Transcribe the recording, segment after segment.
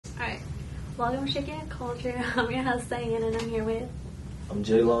Welcome to Shaking Culture. I'm your host, Diane, and I'm here with... I'm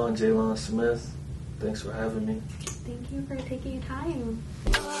Jaylon Smith. Thanks for having me. Thank you for taking your time.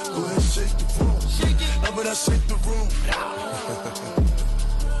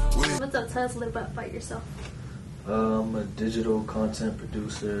 What's up? Tell us a little bit about yourself. I'm a digital content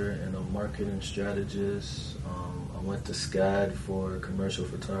producer and a marketing strategist. I went to SCAD for commercial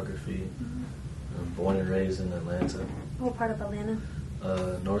photography. I'm born and raised in Atlanta. What part of Atlanta?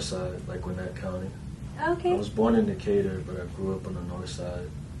 North side, like Gwinnett County. Okay. I was born in Decatur, but I grew up on the north side.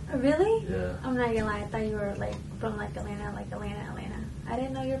 Really? Yeah. I'm not gonna lie, I thought you were from Atlanta. I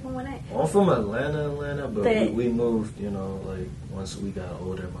didn't know you were from Gwinnett. I'm from Atlanta, but we moved, once we got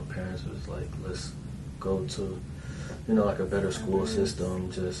older, my parents was like, let's go to, like a better school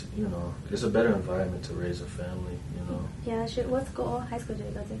system, just, it's a better environment to raise a family, Yeah, what high school did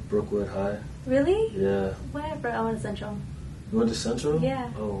you go to? Brookwood High. Really? Yeah. Whatever, I went to Central. You went to Central? Yeah.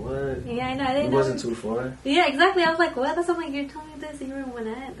 Oh, what? Yeah, I know. I didn't It know. wasn't too far. Yeah, exactly. I was like, what? That's something you're telling me this and you were in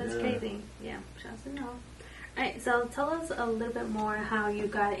Gwinnett. That's Yeah. crazy. Yeah, shouts to know. Alright, so tell us a little bit more how you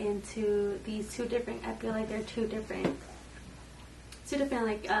got into these two different, I feel like they're two different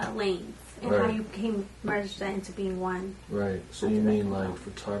lanes, and how you merged that into being one. Right. So you mean like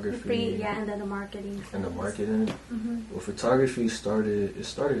photography? Yeah, and then the marketing. And the marketing? Mm-hmm. Well, photography started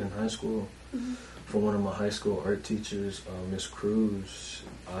in high school. Mm-hmm. From one of my high school art teachers, Miss Cruz.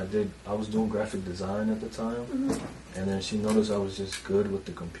 I was doing graphic design at the time, and then she noticed I was just good with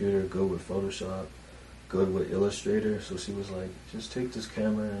the computer, good with Photoshop, good with Illustrator. So she was like, just take this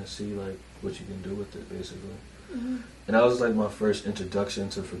camera and see like what you can do with it, basically. Mm-hmm. And that was like my first introduction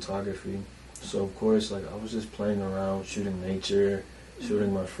to photography. So of course, like I was just playing around, shooting nature,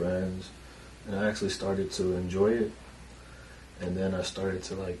 shooting my friends, and I actually started to enjoy it. And then I started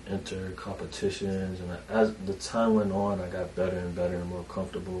to like enter competitions, and as the time went on, I got better and better and more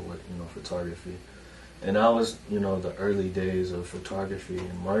comfortable with photography. And that was the early days of photography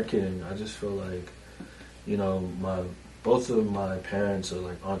and marketing. I just feel like both of my parents are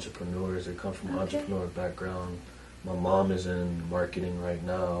like entrepreneurs. They come from entrepreneur background. My mom is in marketing right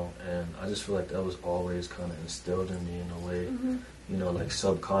now, and I just feel like that was always kind of instilled in me in a way. Like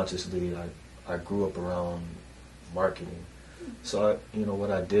subconsciously, I grew up around marketing. So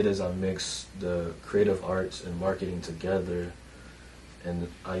what I did is I mixed the creative arts and marketing together, and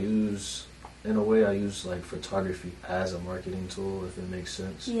I use like photography as a marketing tool, if it makes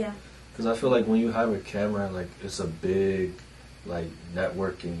sense. Yeah. Because I feel like when you have a camera, like it's a big like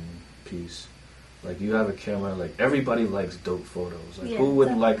networking piece. Like you have a camera, like everybody likes dope photos. Like who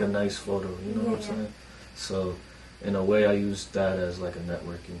wouldn't like a nice photo? You know what I'm saying? So in a way, I use that as like a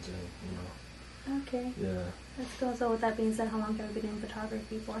networking thing. Okay. Yeah. That's cool. So with that being said, how long have you been in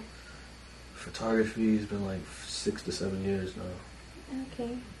photography for? Photography has been like 6 to 7 years now.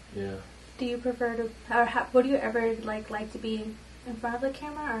 Okay. Yeah. Do you prefer to, or would you ever like to be in front of the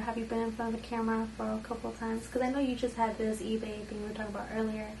camera, or have you been in front of the camera for a couple of times? Because I know you just had this eBay thing we were talking about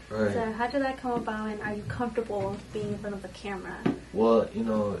earlier. Right. So how did that come about, and are you comfortable being in front of the camera? Well,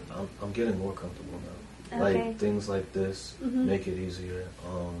 I'm getting more comfortable now. Okay. Like things like this make it easier.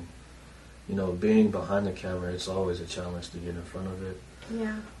 Being behind the camera, it's always a challenge to get in front of it.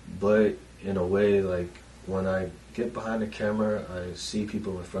 Yeah. But in a way, like when I get behind the camera, I see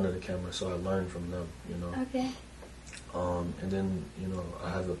people in front of the camera, so I learn from them. Okay. And then I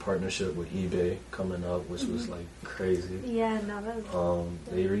have a partnership with eBay coming up, which was like crazy. Yeah, no, that was.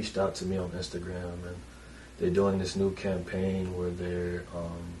 They reached out to me on Instagram, and they're doing this new campaign where they're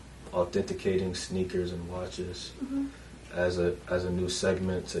authenticating sneakers and watches. As a new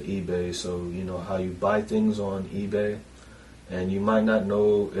segment to eBay. So how you buy things on eBay, and you might not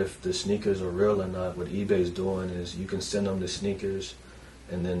know if the sneakers are real or not. What eBay's doing is you can send them the sneakers,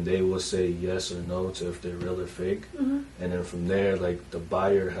 and then they will say yes or no to if they're real or fake. And then from there, like the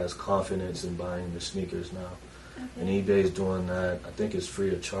buyer has confidence in buying the sneakers now. And eBay's doing that. I think it's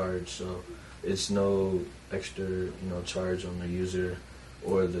free of charge, so it's no extra charge on the user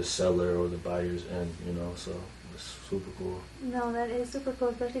or the seller or the buyer's end. So. Super cool. No, that is super cool,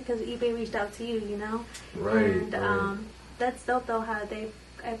 especially because eBay reached out to you, Right. And that's dope though. I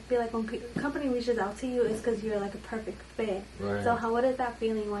feel like when a company reaches out to you, it's because you're like a perfect fit. Right. So what is that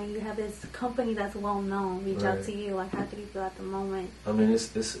feeling when you have this company that's well known reach out to you? Like, how do you feel at the moment? I mean,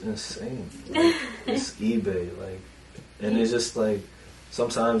 it's insane. Like, it's eBay, and it's just like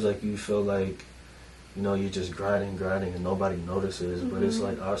sometimes like you feel like you're just grinding, and nobody notices. But it's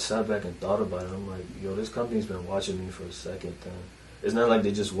like, I sat back and thought about it. I'm like, yo, this company's been watching me for a second. Then it's not like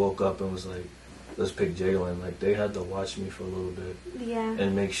they just woke up and was like, let's pick Jaylon. Like, they had to watch me for a little bit, yeah,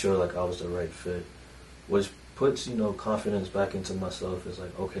 and make sure like I was the right fit, which puts, you know, confidence back into myself. It's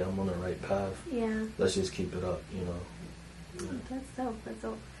like, okay, I'm on the right path. Yeah. Let's just keep it up, you know. Yeah. That's dope. That's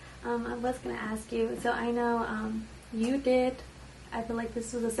dope. I was gonna ask you. So I know you did. I feel like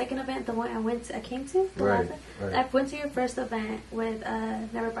this was the second event, the one I came to. Right. I went to your first event with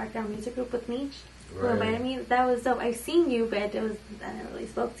Never Back Down Music Group with Meech. Who Right. invited me. That was dope. I've seen you, but I never really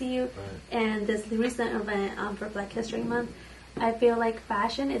spoke to you. Right. And this recent event for Black History Month, I feel like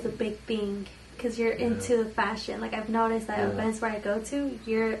fashion is a big thing because you're into fashion. Like I've noticed that events where I go to,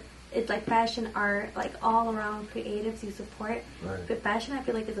 it's like fashion, art, like all around creatives you support. Right. But fashion, I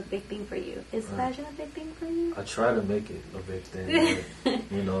feel like is a big thing for you. Is fashion a big thing for you? I try to make it a big thing.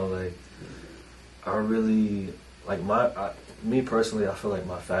 Like, you know, like I really like me personally. I feel like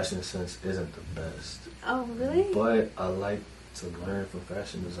my fashion sense isn't the best. Oh, really? But I like to learn from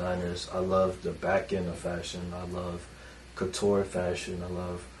fashion designers. I love the back end of fashion. I love couture fashion. I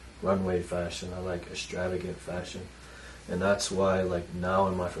love runway fashion. I like extravagant fashion. And that's why, like, now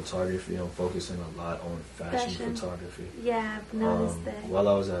in my photography, I'm focusing a lot on fashion photography. Yeah, I've noticed that. While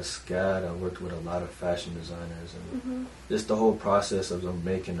I was at SCAD, I worked with a lot of fashion designers. And just the whole process of them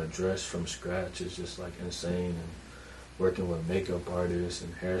making a dress from scratch is just, like, insane. And working with makeup artists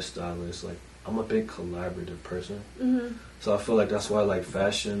and hairstylists, like, I'm a big collaborative person. So I feel like that's why I like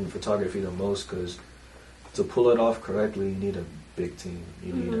fashion photography the most, because to pull it off correctly, you need a big team.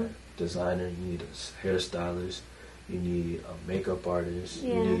 You need a designer, you need a hairstylist, you need a makeup artist,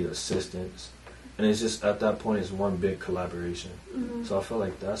 you need assistants. And it's just, at that point, it's one big collaboration. So I feel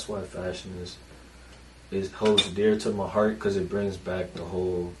like that's why fashion is holds dear to my heart, because it brings back the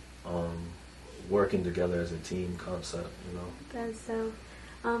whole working together as a team concept, you know. That's so.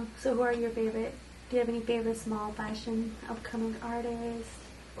 So who are your favorite? Do you have any favorite small fashion upcoming artists?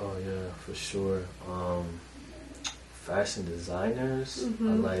 Oh yeah, for sure. Fashion designers. I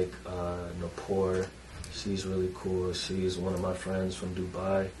like Napor. She's really cool. She's one of my friends from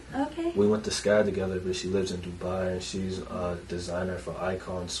Dubai. Okay. We went to SCAD together, but she lives in Dubai, and she's a designer for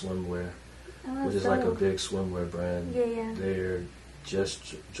Icon Swimwear, which is like a big swimwear brand. Yeah. They're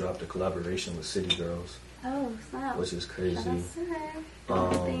just dropped a collaboration with City Girls. Oh, snap. Which is crazy.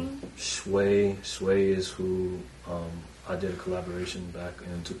 Sway is who I did a collaboration back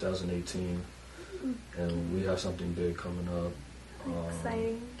in 2018, and we have something big coming up.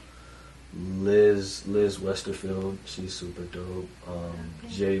 Exciting. Liz Westerfield, she's super dope.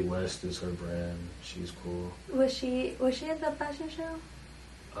 Jay West is her brand. She's cool. Was she at the fashion show?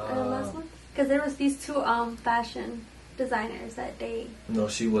 The last one? Because there was these two fashion designers that day. No,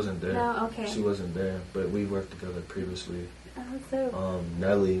 she wasn't there. No, okay. She wasn't there, but we worked together previously. Oh, so.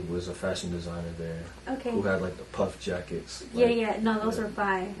 Nelly was a fashion designer there. Okay. Who had like the puff jackets. Yeah. No, those were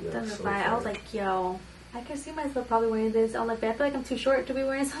fire. Yeah, those were so fire. I was like, yo, I can see myself probably wearing this. I was like, I feel like I'm too short to be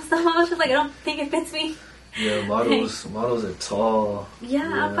wearing some stuff. I was just like, I don't think it fits me. Yeah, models are tall. Yeah,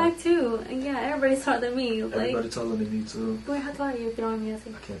 I'm 5'2". And yeah, everybody's taller than me. Everybody taller than me too. Wait, how tall are you if you don't want me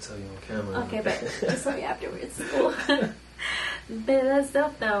asking? I can't tell you on camera. Okay, but just tell me afterwards. Cool. But that's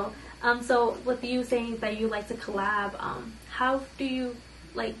dope though. So with you saying that you like to collab, how do you,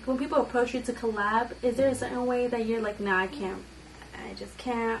 like, when people approach you to collab, is there a certain way that you're like, nah, I just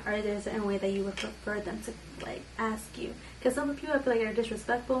can't, or is there a certain way that you would prefer them to, like, ask you? Because some people I feel like are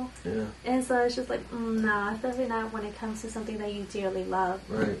disrespectful. Yeah. And so it's just like, no, especially not when it comes to something that you dearly love.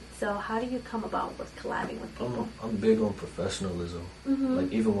 Right. So how do you come about with collabing with people? I'm big on professionalism.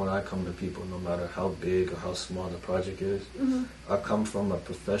 Like, even when I come to people, no matter how big or how small the project is, I come from a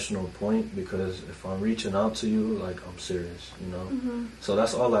professional point, because if I'm reaching out to you, like, I'm serious, you know? So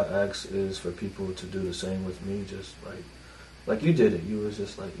that's all I ask, is for people to do the same with me. Just like you did it. You was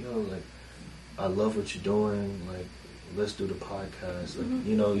just like, yo, like, I love what you're doing. Like, let's do the podcast. Like,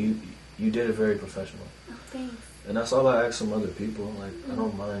 you know, you did it very professional. Oh, thanks. And that's all I ask from other people. Like, I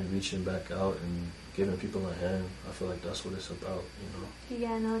don't mind reaching back out and giving people a hand. I feel like that's what it's about, you know?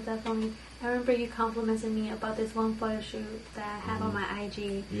 Yeah, no, definitely. I remember you complimented me about this one photo shoot that I have on my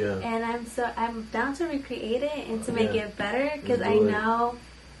IG. Yeah. And I'm down to recreate it and to make it better, because I know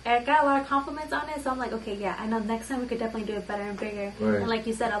I got a lot of compliments on it, so I'm like, okay, yeah, I know next time we could definitely do it better and bigger. Right. And like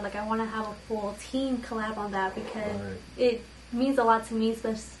you said, I want to have a full team collab on that, because it means a lot to me,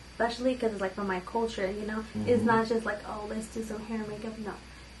 especially because it's like from my culture, you know? It's not just like, oh, let's do some hair and makeup. No.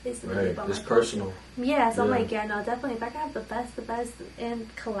 It's really about it's personal. Yeah, so I'm like, yeah, no, definitely. If I can have the best,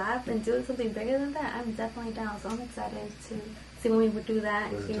 and collab and do something bigger than that, I'm definitely down. So I'm excited to see when we would do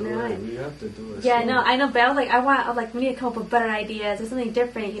that. Let's you do know, it. We have to do it. Yeah, no, I know, but I was like, we need to come up with better ideas or something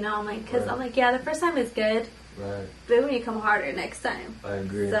different. You know, I'm like, because I'm like, yeah, the first time is good, right? But we need to come harder next time. I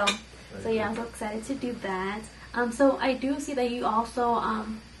agree. So yeah, I'm so excited to do that. So I do see that you also,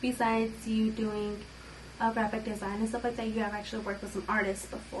 besides you doing graphic design and stuff like that, you have actually worked with some artists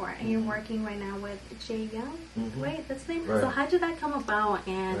before, and you're working right now with Jaylon, right? That's his name. Right. So how did that come about,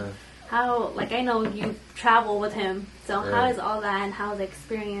 and how? Like, I know you travel with him, so how is all that, and how's the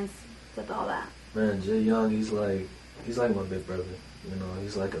experience with all that? Man, Jaylon, he's like my big brother. You know,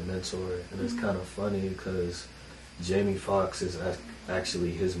 he's like a mentor, and it's kind of funny because Jamie Foxx is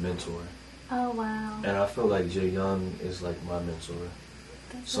actually his mentor. Oh wow! And I feel like Jaylon is like my mentor.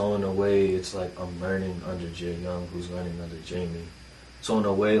 So in a way, it's like I'm learning under Jaylon, who's learning under Jamie. So in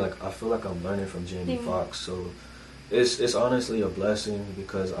a way, like I feel like I'm learning from Jamie Foxx. So it's honestly a blessing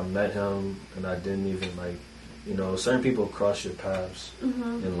because I met him and I didn't even like, you know, certain people cross your paths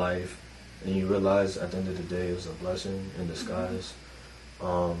in life, and you realize at the end of the day it was a blessing in disguise.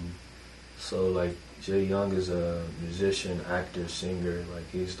 So like Jaylon is a musician, actor, singer. Like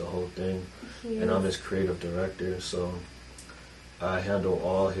he's the whole thing, and I'm his creative director. So I handle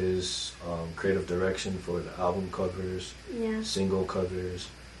all his creative direction for the album covers, single covers.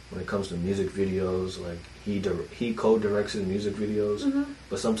 When it comes to music videos, like he co-directs his music videos,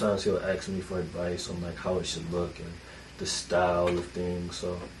 but sometimes he'll ask me for advice on like how it should look and the style of things.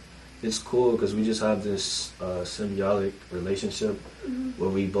 So it's cool because we just have this symbiotic relationship where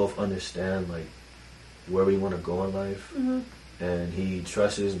we both understand like where we want to go in life, and he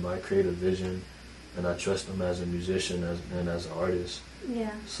trusts my creative vision, and I trust him as a musician and as an artist.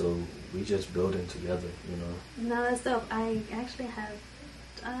 Yeah. So we just building together, you know. No, that's dope. I actually have,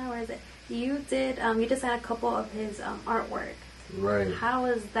 where is it? You did, you just had a couple of his artwork. Right. How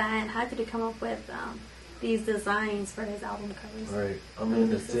was that? How did you come up with these designs for his album covers? Right. I mean,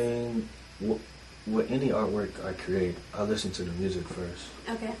 the thing, with any artwork I create, I listen to the music first.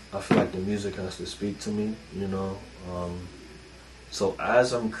 Okay. I feel like the music has to speak to me, you know. So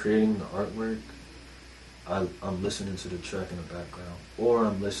as I'm creating the artwork, I'm listening to the track in the background, or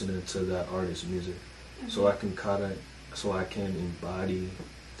I'm listening to that artist's music, so I can embody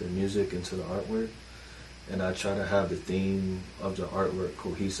the music into the artwork, and I try to have the theme of the artwork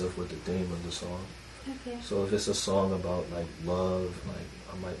cohesive with the theme of the song. Okay. So if it's a song about like love, like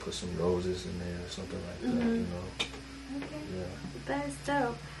I might put some roses in there or something like that, you know. Okay. Yeah. That's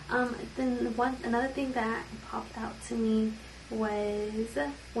dope. Then another thing that popped out to me was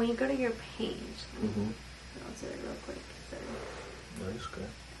when you go to your page. I'll do it real quick. Sorry. Nice,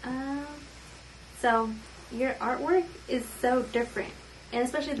 okay. So your artwork is so different, and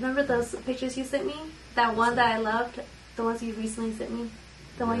especially remember those pictures you sent me. That one that I loved, the ones you recently sent me,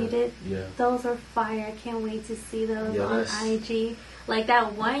 the one you did. Yeah. Those are fire. I can't wait to see those on IG. Like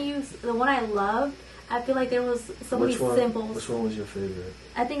that one the one I loved. I feel like there was so many symbols. Which one was your favorite?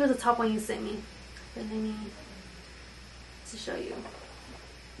 I think it was the top one you sent me. But let me to show you.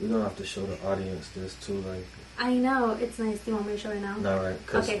 We're gonna have to show the audience this too, like. I know it's nice. Do you want me to show it now? No, right?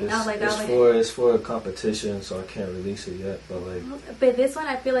 Cause okay, it's for a competition, so I can't release it yet. But like, but this one,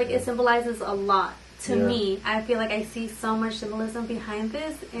 I feel like it symbolizes a lot to me. I feel like I see so much symbolism behind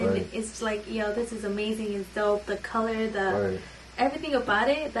this, and it's like, yo, this is amazing. It's dope. The color, everything about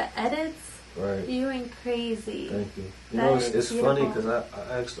it, the edits. Right. You went crazy. Thank you. You know, it's funny because I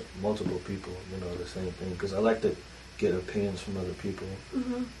asked multiple people, you know, the same thing because I like to get opinions from other people,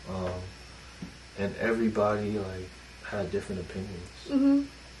 and everybody like had different opinions,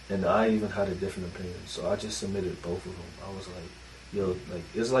 and I even had a different opinion, so I just submitted both of them. I was like, yo, like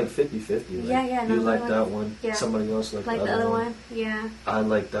it's like 50-50. Like, you like that one, somebody else like the other one. Yeah, I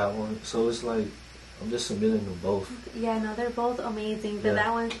like that one, so it's like I'm just submitting them both. Yeah, no, they're both amazing. But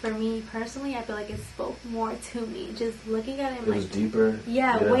that one, for me personally, I feel like it spoke more to me. Just looking at it, it was deeper.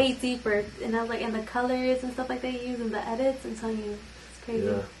 Yeah, way deeper. And I was like, and the colors and stuff like that you use, and the edits, I'm telling you, it's crazy.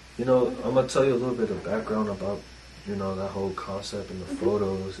 Yeah, you know, I'm gonna tell you a little bit of background about, you know, that whole concept, and the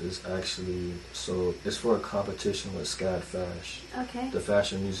photos is actually it's for a competition with SCAD Fash. Okay. The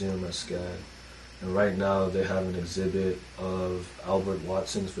Fashion Museum at SCAD, and right now they have an exhibit of Albert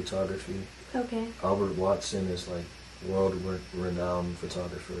Watson's photography. Okay. Albert Watson is like world-renowned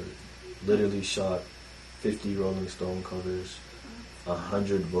photographer. Literally shot 50 Rolling Stone covers,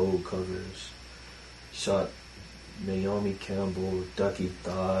 100 Vogue covers. Shot Naomi Campbell, Ducky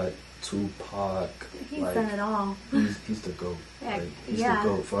Thought, Tupac. He's done it all. He's the GOAT. He's the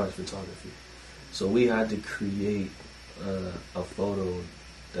GOAT for his photography. So we had to create a photo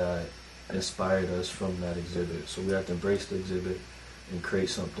that inspired us from that exhibit. So we had to embrace the exhibit and create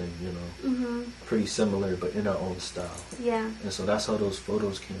something, you know, pretty similar, but in our own style. Yeah. And so that's how those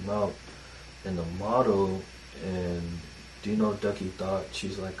photos came out. And the model, and do you know Ducky Thought?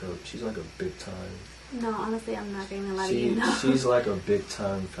 She's like a big time. No, honestly, I'm not gonna lie to you. No. She's like a big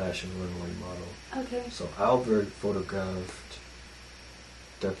time fashion runway model. Okay. So Albert photographed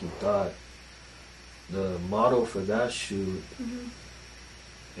Ducky Thought the model for that shoot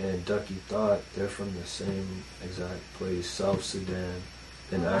and Ducky Thought, they're from the same exact place, South Sudan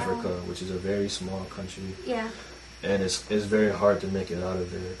in Africa, which is a very small country. Yeah. And it's very hard to make it out of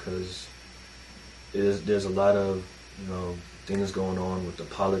there because there's a lot of, things going on with the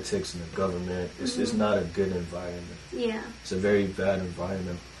politics and the government. It's not a good environment. Yeah. It's a very bad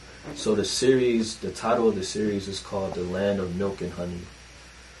environment. So the title of the series is called The Land of Milk and Honey.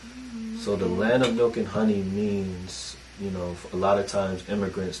 So the Land of Milk and Honey means, a lot of times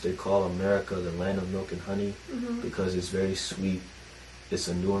immigrants, they call America the Land of Milk and Honey because it's very sweet. It's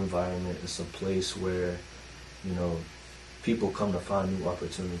a new environment. It's a place where, people come to find new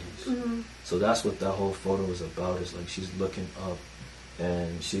opportunities. So that's what that whole photo is about. It's like she's looking up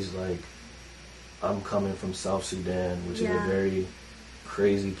and she's like, I'm coming from South Sudan, which is a very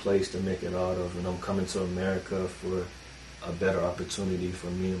crazy place to make it out of, and I'm coming to America for a better opportunity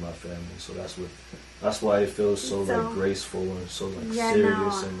for me and my family. So that's why it feels so like graceful and so like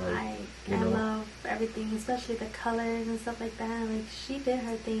serious and like I love everything, especially the colors and stuff like that. Like she did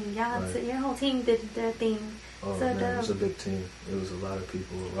her thing. Your whole team did their thing. Oh so man, it was a big team. It was a lot of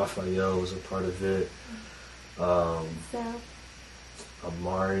people. Raphael was a part of it.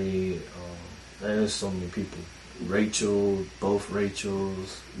 Amari, there's so many people. Rachel, both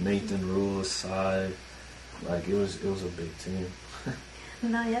Rachels, Nathan Rule's side. Like it was a big team.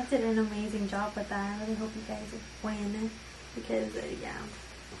 No, you did an amazing job with that. I really hope you guys win because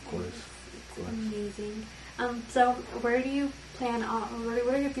of course, it's amazing. So where do you plan on?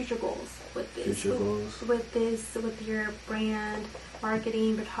 What are your future goals with this? With your brand,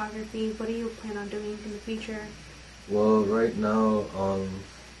 marketing, photography. What do you plan on doing in the future? Well, right now,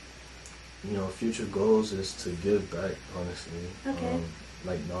 future goals is to give back, honestly. Okay.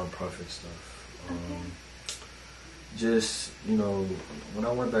 Like nonprofit stuff. Okay. Just, when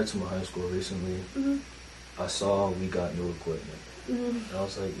I went back to my high school recently, I saw we got new equipment. And I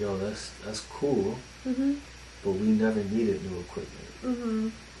was like, yo, that's cool, but we never needed new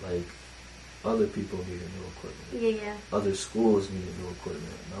equipment. Like, other people needed new equipment. Yeah. Other schools needed new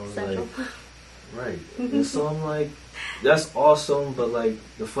equipment. And I was like, right. And so I'm like, that's awesome, but like,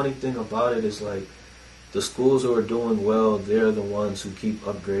 the funny thing about it is like, the schools who are doing well, they're the ones who keep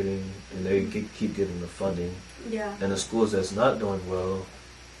upgrading and they keep getting the funding. Yeah. And the schools that's not doing well,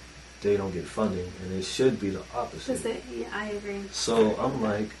 they don't get funding, and it should be the opposite. Yeah, I agree. So I'm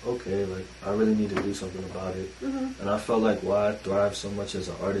like, okay, like I really need to do something about it. And I felt like why I thrive so much as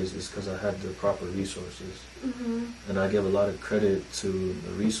an artist is because I had the proper resources. And I give a lot of credit to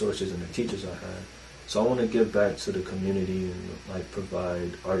the resources and the teachers I had. So I want to give back to the community and like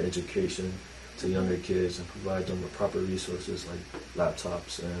provide art education to younger kids and provide them with proper resources like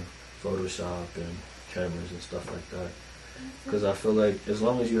laptops and Photoshop and cameras and stuff like that. Because I feel like as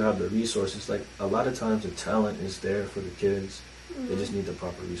long as you have the resources, like a lot of times the talent is there for the kids. They just need the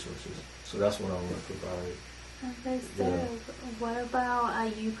proper resources. So that's what I want to provide. Okay, so what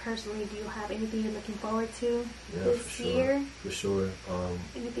about you personally? Do you have anything you're looking forward to this year? For sure.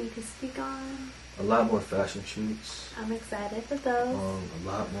 Anything you can speak on? A lot more fashion shoots. I'm excited for those. A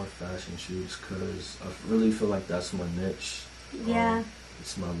lot more fashion shoots because I really feel like that's my niche. Yeah.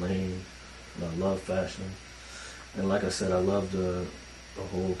 It's my lane. And I love fashion. And like I said, I love the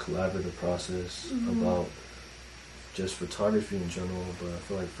whole collaborative process about just photography in general, but I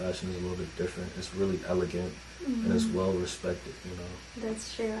feel like fashion is a little bit different. It's really elegant and it's well respected,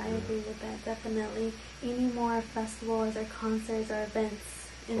 That's true. I agree with that, definitely. Any more festivals or concerts or events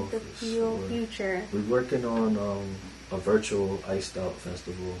in the future? We're working on a virtual Iced Out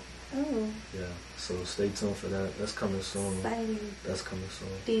festival. Oh. Yeah, so stay tuned for that. That's coming soon. Exciting. That's coming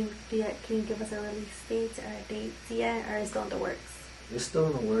soon. Can you give us a release date or a date yet, or is it still in the works? It's still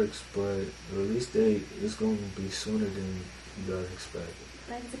in the works, but the release date is going to be sooner than you guys expect.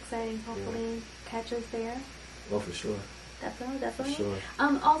 That's exciting. Hopefully catch us there. Oh, for sure. Definitely. For sure.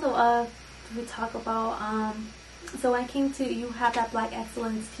 Also, we talk about, so I came to, you have that Black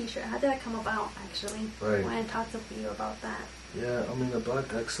Excellence t-shirt. How did that come about, actually? Right. I want to talk to you about that. Yeah, I mean, the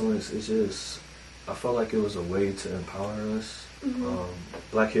Black Excellence is just, I felt like it was a way to empower us.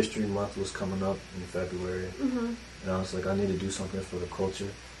 Black History Month was coming up in February, and I was like, I need to do something for the culture.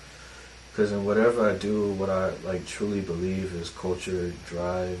 Because in whatever I do, what I like truly believe is culture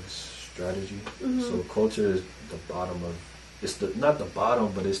drives strategy. So culture is the bottom of, not the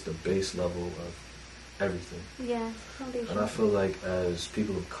bottom, but it's the base level of everything. Yeah, foundation. And I feel like as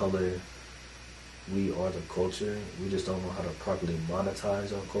people of color, we are the culture. We just don't know how to properly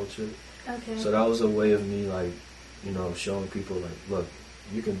monetize our culture. Okay. So that was a way of me, like, showing people, like, look,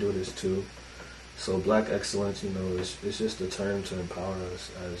 you can do this too. So Black Excellence, it's just a term to empower us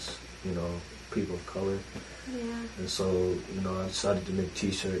as you know, people of color. Yeah. And so, you know, I decided to make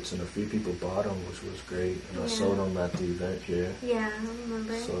T-shirts, and a few people bought them, which was great. And I sold them at the event here. Yeah, I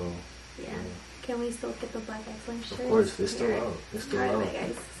remember. So, yeah. Can we still get the Black Excellence shirts? Of course, they're still out. It's still out. Right,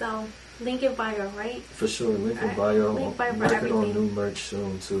 guys. So, link in bio, right? For sure, link in bio. Link bio I'm for working everything. on new merch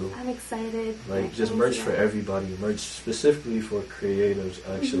soon, too. I'm excited. Like, just merch for everybody. Merch specifically for creatives,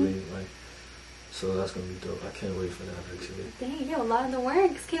 actually. Like, so that's going to be dope. I can't wait for that, actually. Dang, you have a lot in the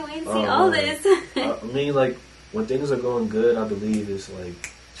works. Can't wait to see all this. I mean, like, when things are going good, I believe it's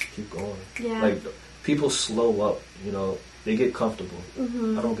like, just keep going. Yeah. Like, people slow up, you know. They get comfortable.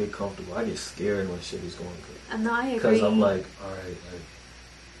 I don't get comfortable. I get scared when shit is going good. No, I agree. Because I'm like, all right, like,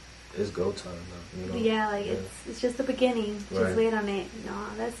 it's go time now. You know? Yeah, like it's just the beginning. Just wait on it. No,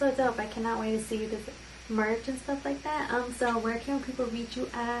 that's so dope. I cannot wait to see this merch and stuff like that. So where can people reach you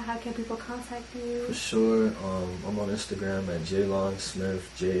at? How can people contact you? For sure. I'm on Instagram at Jaylon Smith,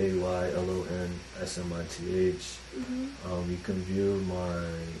 JAYLONSMITH. You can view my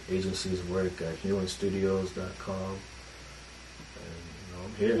agency's work at healingstudios.com.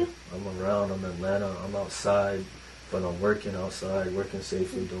 I'm here. I'm around. I'm in Atlanta. I'm outside, but I'm working outside, working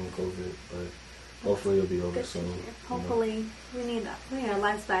safely during COVID. But hopefully it'll be over soon. Hopefully, we need our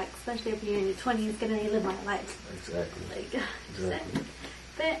lives back, especially if you're in your 20s, gonna live my life. Exactly. Like, exactly.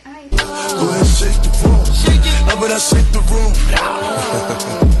 But Go ahead, shake the room. How about I shake the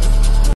room?